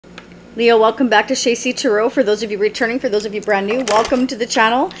Leo, welcome back to Shacy Tarot. For those of you returning, for those of you brand new, welcome to the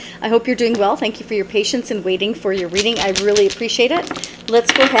channel. I hope you're doing well. Thank you for your patience and waiting for your reading. I really appreciate it.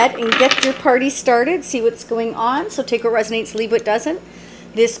 Let's go ahead and get your party started, see what's going on. So take what resonates, leave what doesn't.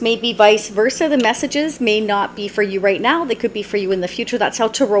 This may be vice versa. The messages may not be for you right now. They could be for you in the future. That's how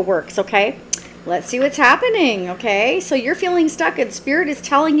tarot works, okay? Let's see what's happening, okay? So you're feeling stuck and Spirit is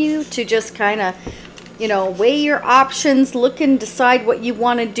telling you to just kind of, you know, weigh your options, look and decide what you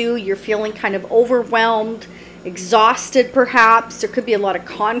want to do. You're feeling kind of overwhelmed, exhausted perhaps. There could be a lot of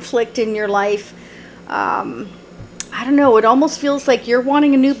conflict in your life. I don't know. It almost feels like you're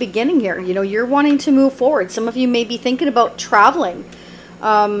wanting a new beginning here. You know, you're wanting to move forward. Some of you may be thinking about traveling.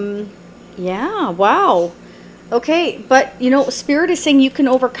 Yeah, wow. Okay, but, you know, Spirit is saying you can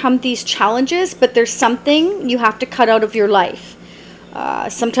overcome these challenges, but there's something you have to cut out of your life.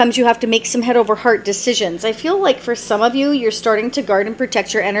 Sometimes you have to make some head over heart decisions. I feel like for some of you, you're starting to guard and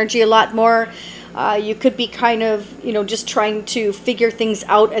protect your energy a lot more. You could be kind of, you know, just trying to figure things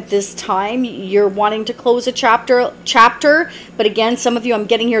out at this time. You're wanting to close a chapter. But again, some of you, I'm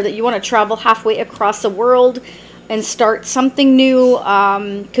getting here that you want to travel halfway across the world and start something new.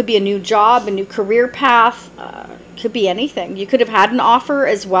 Could be a new job, a new career path. Could be anything. You could have had an offer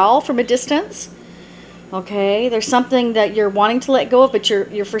as well from a distance. Okay, there's something that you're wanting to let go of, but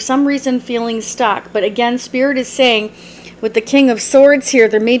you're for some reason feeling stuck. But again, Spirit is saying with the King of Swords here,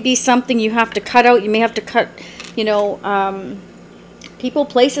 there may be something you have to cut out. You may have to cut, you know, people,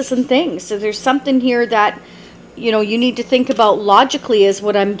 places, and things. So there's something here that, you know, you need to think about logically is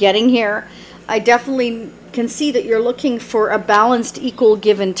what I'm getting here. I definitely can see that you're looking for a balanced, equal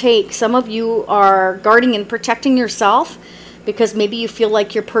give and take. Some of you are guarding and protecting yourself, because maybe you feel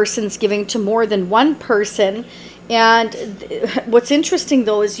like your person's giving to more than one person. And what's interesting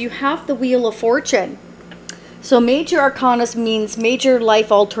though is you have the Wheel of Fortune. So major arcana means major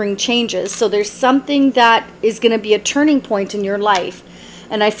life altering changes. So there's something that is going to be a turning point in your life.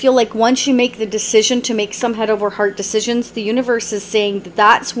 And I feel like once you make the decision to make some head over heart decisions, the universe is saying that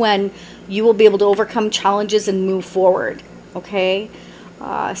that's when you will be able to overcome challenges and move forward. Okay.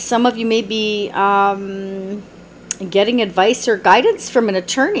 Some of you may be, getting advice or guidance from an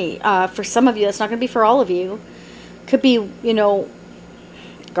attorney. For some of you, that's not going to be for all of you. Could be, you know,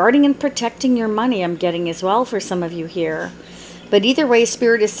 guarding and protecting your money, I'm getting as well for some of you here. But either way,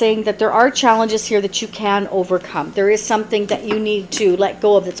 Spirit is saying that there are challenges here that you can overcome. There is something that you need to let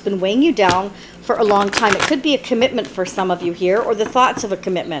go of that's been weighing you down for a long time. It could be a commitment for some of you here, or the thoughts of a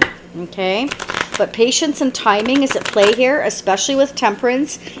commitment, okay? But patience and timing is at play here, especially with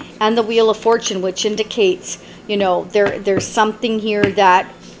Temperance and the Wheel of Fortune, which indicates, you know, there's something here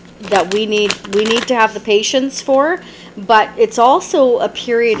that we need to have the patience for, but it's also a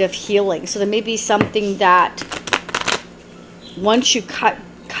period of healing. So there may be something that once you cut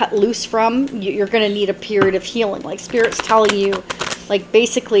loose from, you're going to need a period of healing. Like Spirit's telling you, like,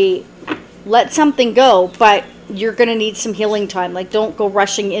 basically let something go, but you're going to need some healing time. Like, don't go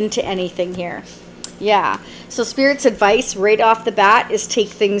rushing into anything here. Yeah. So Spirit's advice right off the bat is take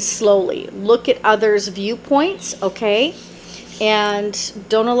things slowly. Look at others' viewpoints, okay? And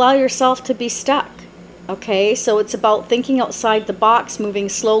don't allow yourself to be stuck, okay? So it's about thinking outside the box, moving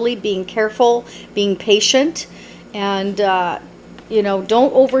slowly, being careful, being patient, and, you know,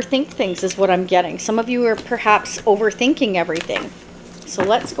 don't overthink things is what I'm getting. Some of you are perhaps overthinking everything. So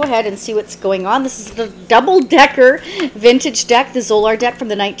let's go ahead and see what's going on. This is the double-decker vintage deck, the Zolar deck from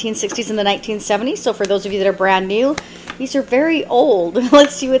the 1960s and the 1970s. So for those of you that are brand new, these are very old.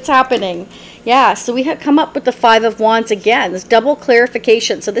 Let's see what's happening. Yeah, so we have come up with the Five of Wands again. This double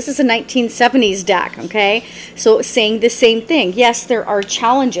clarification. So this is a 1970s deck, okay? So it's saying the same thing. Yes, there are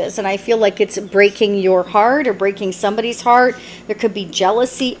challenges, and I feel like it's breaking your heart or breaking somebody's heart. There could be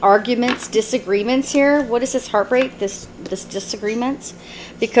jealousy, arguments, disagreements here. What is this heartbreak? This disagreements?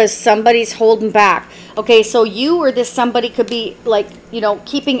 Because somebody's holding back. Okay, so you or this somebody could be, like, you know,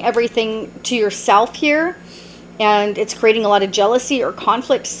 keeping everything to yourself here. And it's creating a lot of jealousy or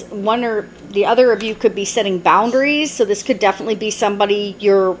conflicts. One or the other of you could be setting boundaries. So this could definitely be somebody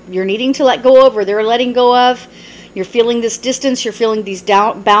you're needing to let go of, or they're letting go of. You're feeling this distance. You're feeling these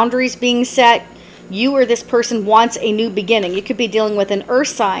boundaries being set. You or this person wants a new beginning. You could be dealing with an earth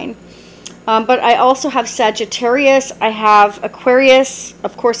sign. But I also have Sagittarius. I have Aquarius.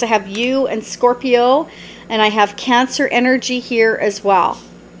 Of course, I have you and Scorpio. And I have Cancer energy here as well.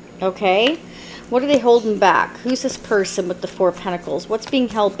 Okay. What are they holding back? Who's this person with the Four of Pentacles? What's being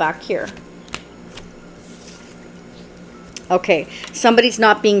held back here? Okay, somebody's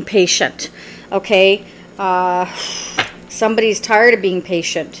not being patient. Okay, somebody's tired of being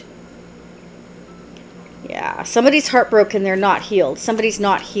patient. Yeah, Yeah, somebody's heartbroken. They're not healed. Somebody's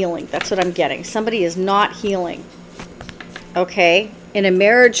not healing. That's what I'm getting. Somebody is not healing. Okay, in a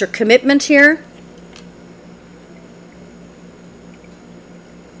marriage or commitment here.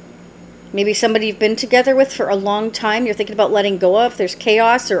 Maybe somebody you've been together with for a long time. You're thinking about letting go of. There's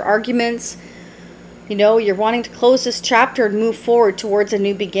chaos or arguments. You know, you're wanting to close this chapter and move forward towards a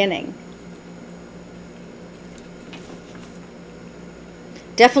new beginning.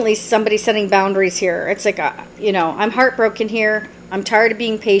 Definitely somebody setting boundaries here. It's like, you know, I'm heartbroken here. I'm tired of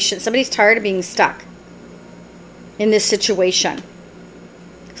being patient. Somebody's tired of being stuck in this situation.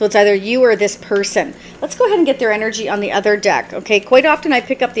 So it's either you or this person. Let's go ahead and get their energy on the other deck. Okay, quite often I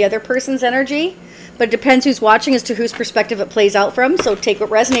pick up the other person's energy, but it depends who's watching as to whose perspective it plays out from. So take what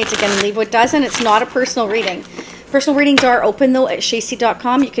resonates again and leave what doesn't. It's not a personal reading. Personal readings are open though at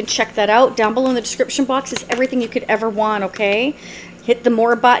shacy.com. You can check that out. Down below in the description box is everything you could ever want, okay? Hit the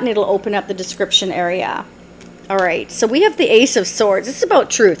more button, it'll open up the description area. All right, so we have the Ace of Swords. This is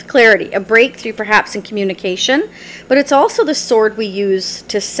about truth, clarity, a breakthrough perhaps in communication, but it's also the sword we use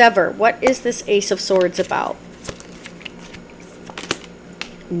to sever. What is this Ace of Swords about?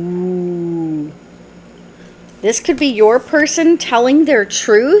 Ooh. This could be your person telling their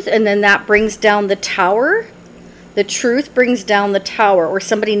truth, and then that brings down the tower. The truth brings down the tower, or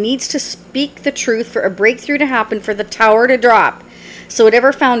somebody needs to speak the truth for a breakthrough to happen, for the tower to drop. So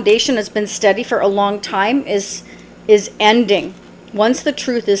whatever foundation has been steady for a long time is ending once the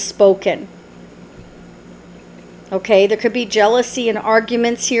truth is spoken. Okay, there could be jealousy and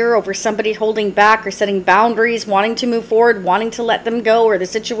arguments here over somebody holding back or setting boundaries, wanting to move forward, wanting to let them go or the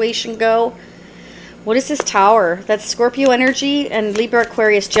situation go. What is this tower? That's Scorpio energy and Libra,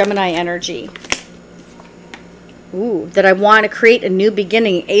 Aquarius, Gemini energy. Ooh, that I want to create a new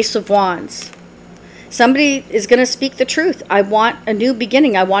beginning. Ace of Wands. Somebody is going to speak the truth. I want a new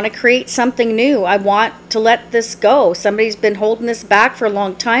beginning. I want to create something new. I want to let this go. Somebody's been holding this back for a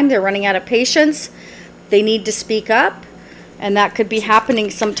long time. They're running out of patience. They need to speak up. And that could be happening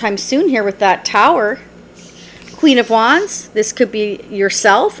sometime soon here with that tower. Queen of Wands. This could be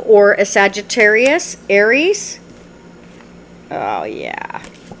yourself or a Sagittarius, Aries. Oh, yeah.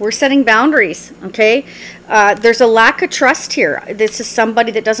 We're setting boundaries, okay? There's a lack of trust here. This is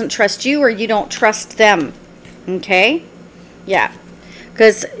somebody that doesn't trust you or you don't trust them, okay? Yeah,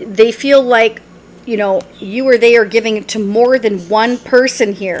 because they feel like, you know, you or they are giving it to more than one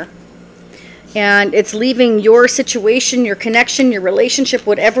person here. And it's leaving your situation, your connection, your relationship,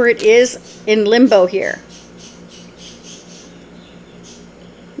 whatever it is, in limbo here.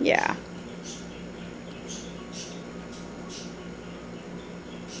 Yeah.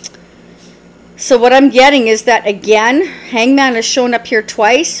 So what I'm getting is that, again, Hangman has shown up here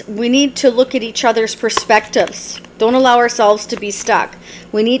twice. We need to look at each other's perspectives. Don't allow ourselves to be stuck.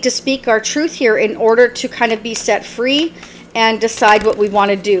 We need to speak our truth here in order to kind of be set free and decide what we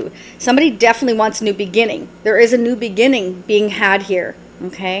want to do. Somebody definitely wants a new beginning. There is a new beginning being had here,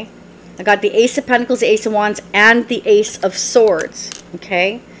 okay? I got the Ace of Pentacles, the Ace of Wands, and the Ace of Swords,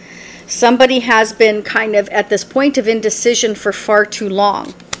 okay? Somebody has been kind of at this point of indecision for far too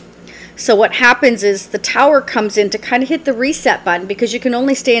long. So what happens is the tower comes in to kind of hit the reset button, because you can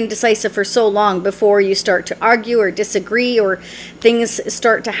only stay indecisive for so long before you start to argue or disagree or things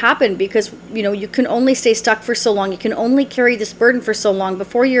start to happen, because, you know, you can only stay stuck for so long. You can only carry this burden for so long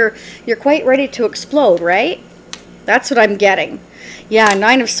before you're quite ready to explode, right? That's what I'm getting. Yeah,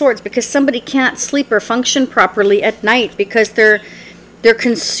 Nine of Swords, because somebody can't sleep or function properly at night because they're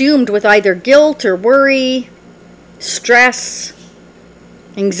consumed with either guilt or worry, stress,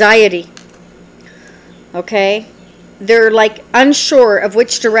 anxiety. Okay, they're like unsure of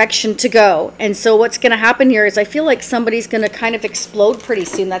which direction to go. And so what's going to happen here is I feel like somebody's going to kind of explode pretty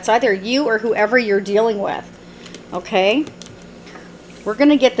soon. That's either you or whoever you're dealing with. Okay, we're going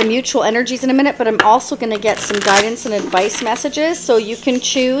to get the mutual energies in a minute, but I'm also going to get some guidance and advice messages, so you can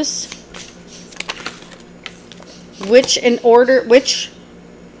choose which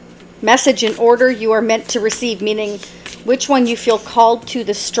message in order you are meant to receive, meaning which one you feel called to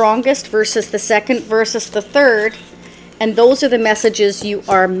the strongest versus the second versus the third. And those are the messages you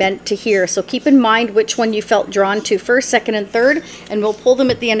are meant to hear. So keep in mind which one you felt drawn to first, second, and third, and we'll pull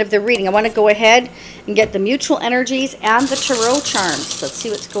them at the end of the reading. I want to go ahead and get the mutual energies and the tarot charms. Let's see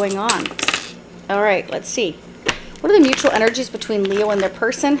what's going on. All right, let's see. What are the mutual energies between Leo and their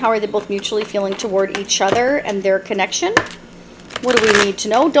person? How are they both mutually feeling toward each other and their connection? What do we need to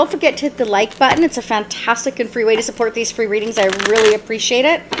know? Don't forget to hit the like button. It's a fantastic and free way to support these free readings. I really appreciate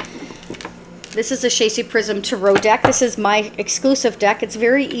it. This is a Shacy Prism Tarot deck. This is my exclusive deck. It's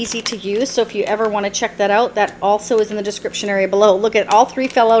very easy to use, so if you ever want to check that out, that also is in the description area below. Look at all three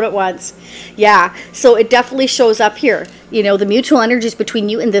fell out at once. Yeah, so it definitely shows up here. You know, the mutual energies between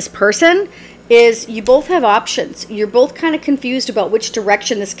you and this person is you both have options. You're both kind of confused about which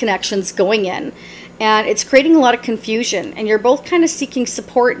direction this connection's going in. And it's creating a lot of confusion. And you're both kind of seeking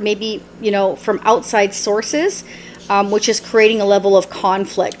support, maybe, you know, from outside sources, which is creating a level of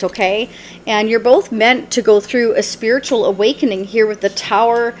conflict, okay? And you're both meant to go through a spiritual awakening here with the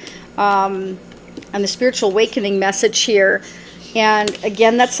Tower and the spiritual awakening message here. And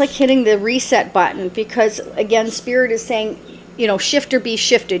again, that's like hitting the reset button, because again, Spirit is saying, you know, shift or be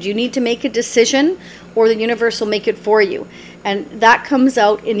shifted. You need to make a decision, or the universe will make it for you. And that comes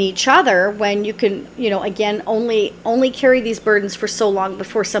out in each other when you can, you know, again, only carry these burdens for so long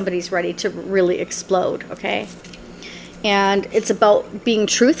before somebody's ready to really explode, okay? And it's about being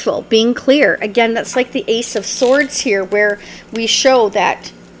truthful, being clear. Again, that's like the Ace of Swords here, where we show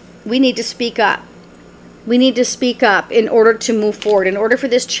that we need to speak up. We need to speak up in order to move forward, in order for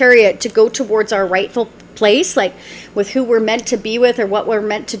this Chariot to go towards our rightful place, like with who we're meant to be with or what we're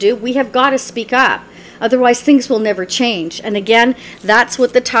meant to do. We have got to speak up. Otherwise, things will never change. And again, that's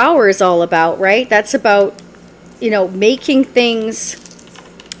what the Tower is all about, right? That's about, you know, making things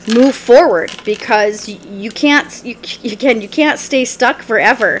move forward, because you can't stay stuck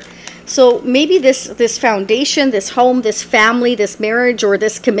forever. So maybe this foundation, this home, this family, this marriage, or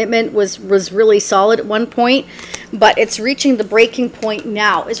this commitment was really solid at one point, but it's reaching the breaking point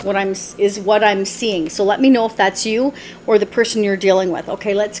now is what I'm seeing. So let me know if that's you or the person you're dealing with.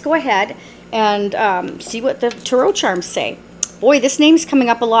 Okay, let's go ahead and see what the tarot charms say. Boy, this name's coming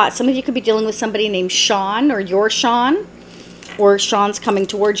up a lot. Some of you could be dealing with somebody named Sean, or you're Sean, or Sean's coming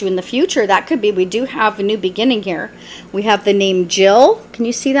towards you in the future. That could be. We do have a new beginning here. We have the name Jill. Can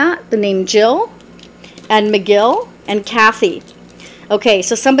you see that? The name Jill, and McGill, and Kathy. Okay,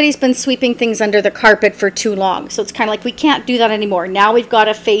 so somebody's been sweeping things under the carpet for too long. So it's kind of like, we can't do that anymore. Now we've got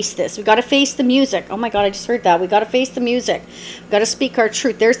to face this. We've got to face the music. Oh my God, I just heard that. We've got to face the music. We've got to speak our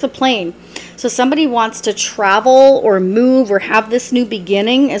truth. There's the plane. So somebody wants to travel or move or have this new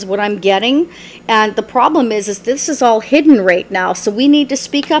beginning is what I'm getting. And the problem is this is all hidden right now. So we need to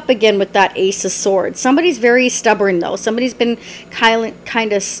speak up again with that Ace of Swords. Somebody's very stubborn though. Somebody's been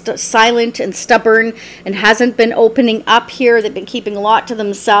kind of silent and stubborn and hasn't been opening up here. They've been keeping a lot to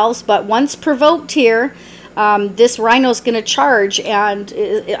themselves. But once provoked here, this rhino's going to charge, and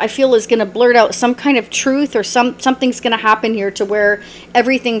I feel is going to blurt out some kind of truth, or something's going to happen here to where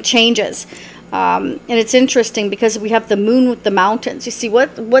everything changes. And it's interesting because we have the moon with the mountains. You see,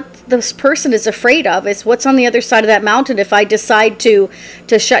 what this person is afraid of is what's on the other side of that mountain if I decide to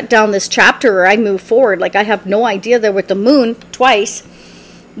shut down this chapter or I move forward. Like, I have no idea there with the moon twice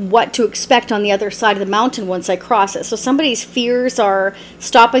what to expect on the other side of the mountain once I cross it. So somebody's fears are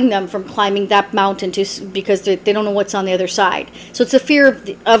stopping them from climbing that mountain because they don't know what's on the other side. So it's a fear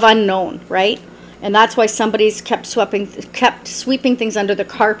of unknown, right? And that's why somebody's kept sweeping things under the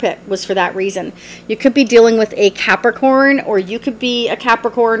carpet, was for that reason. You could be dealing with a Capricorn, or you could be a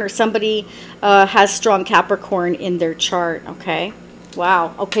Capricorn, or somebody has strong Capricorn in their chart, okay?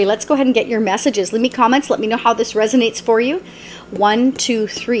 Wow. Okay, let's go ahead and get your messages. Leave me comments. Let me know how this resonates for you. 1, 2,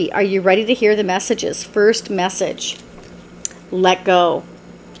 3. Are you ready to hear the messages? First message. Let go.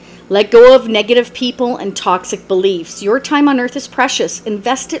 Let go of negative people and toxic beliefs. Your time on earth is precious.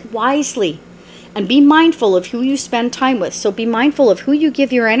 Invest it wisely. And be mindful of who you spend time with. So be mindful of who you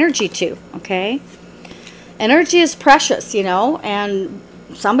give your energy to, okay? Energy is precious, you know. And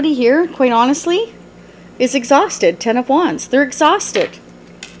somebody here, quite honestly, is exhausted. 10 of Wands. They're exhausted.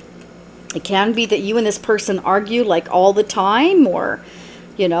 It can be that you and this person argue like all the time, or,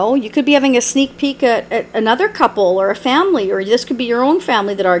 you know, you could be having a sneak peek at another couple or a family, or this could be your own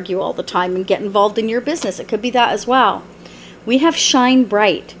family that argue all the time and get involved in your business. It could be that as well. We have shine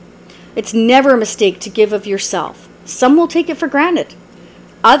bright. It's never a mistake to give of yourself. Some will take it for granted.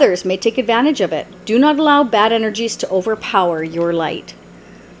 Others may take advantage of it. Do not allow bad energies to overpower your light.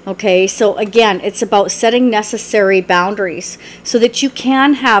 Okay, so again, it's about setting necessary boundaries so that you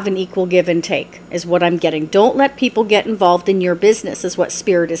can have an equal give and take, is what I'm getting. Don't let people get involved in your business, is what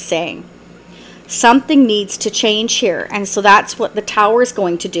Spirit is saying. Something needs to change here, and so that's what the Tower is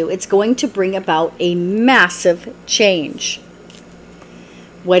going to do. It's going to bring about a massive change.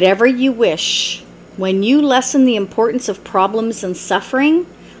 Whatever you wish, when you lessen the importance of problems and suffering,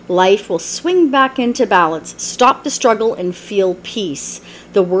 life will swing back into balance. Stop the struggle and feel peace.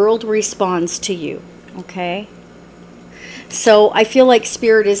 The world responds to you. Okay? So I feel like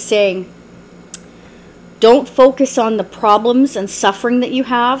Spirit is saying, Don't focus on the problems and suffering that you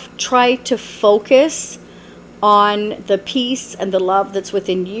have. Try to focus on the peace and the love that's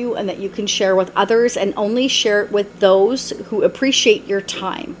within you and that you can share with others, and only share it with those who appreciate your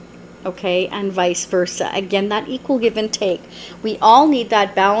time. Okay, and vice versa. Again, that equal give and take. We all need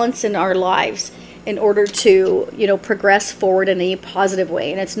that balance in our lives in order to, you know, progress forward in a positive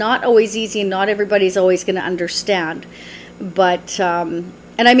way. And it's not always easy, and not everybody's always going to understand. But, and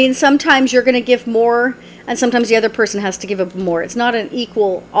I mean, sometimes you're going to give more, and sometimes the other person has to give up more. It's not an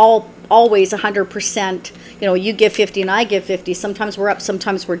equal, always 100%, you know, you give 50 and I give 50. Sometimes we're up,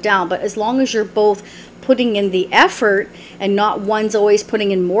 sometimes we're down. But as long as you're both putting in the effort, and not one's always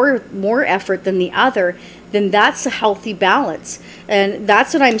putting in more effort than the other, then that's a healthy balance. And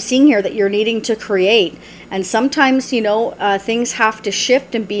that's what I'm seeing here that you're needing to create. And sometimes, you know, things have to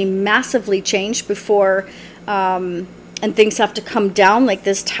shift and be massively changed before, and things have to come down like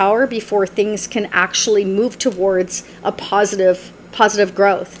this tower before things can actually move towards a positive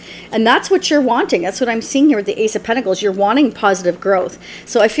growth. And that's what you're wanting. That's what I'm seeing here with the Ace of Pentacles. You're wanting positive growth.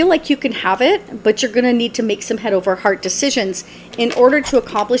 So I feel like you can have it, but you're going to need to make some head over heart decisions in order to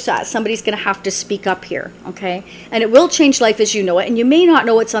accomplish that. Somebody's going to have to speak up here, okay? And it will change life as you know it. And you may not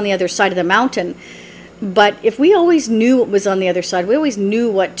know what's on the other side of the mountain, but if we always knew what was on the other side, we always knew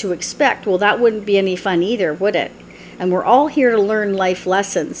what to expect, well, that wouldn't be any fun either, would it? And we're all here to learn life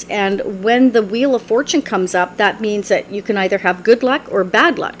lessons. And when the Wheel of Fortune comes up, that means that you can either have good luck or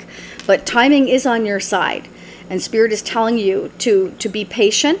bad luck. But timing is on your side. And Spirit is telling you to be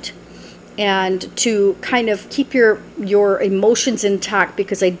patient and to kind of keep your emotions intact,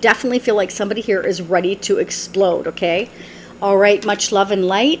 because I definitely feel like somebody here is ready to explode, okay? All right, much love and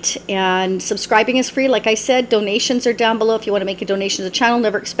light. And subscribing is free. Like I said, donations are down below if you want to make a donation to the channel.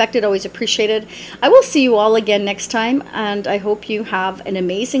 Never expected, always appreciated. I will see you all again next time, and I hope you have an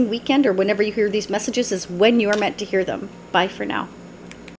amazing weekend, or whenever you hear these messages is when you are meant to hear them. Bye for now.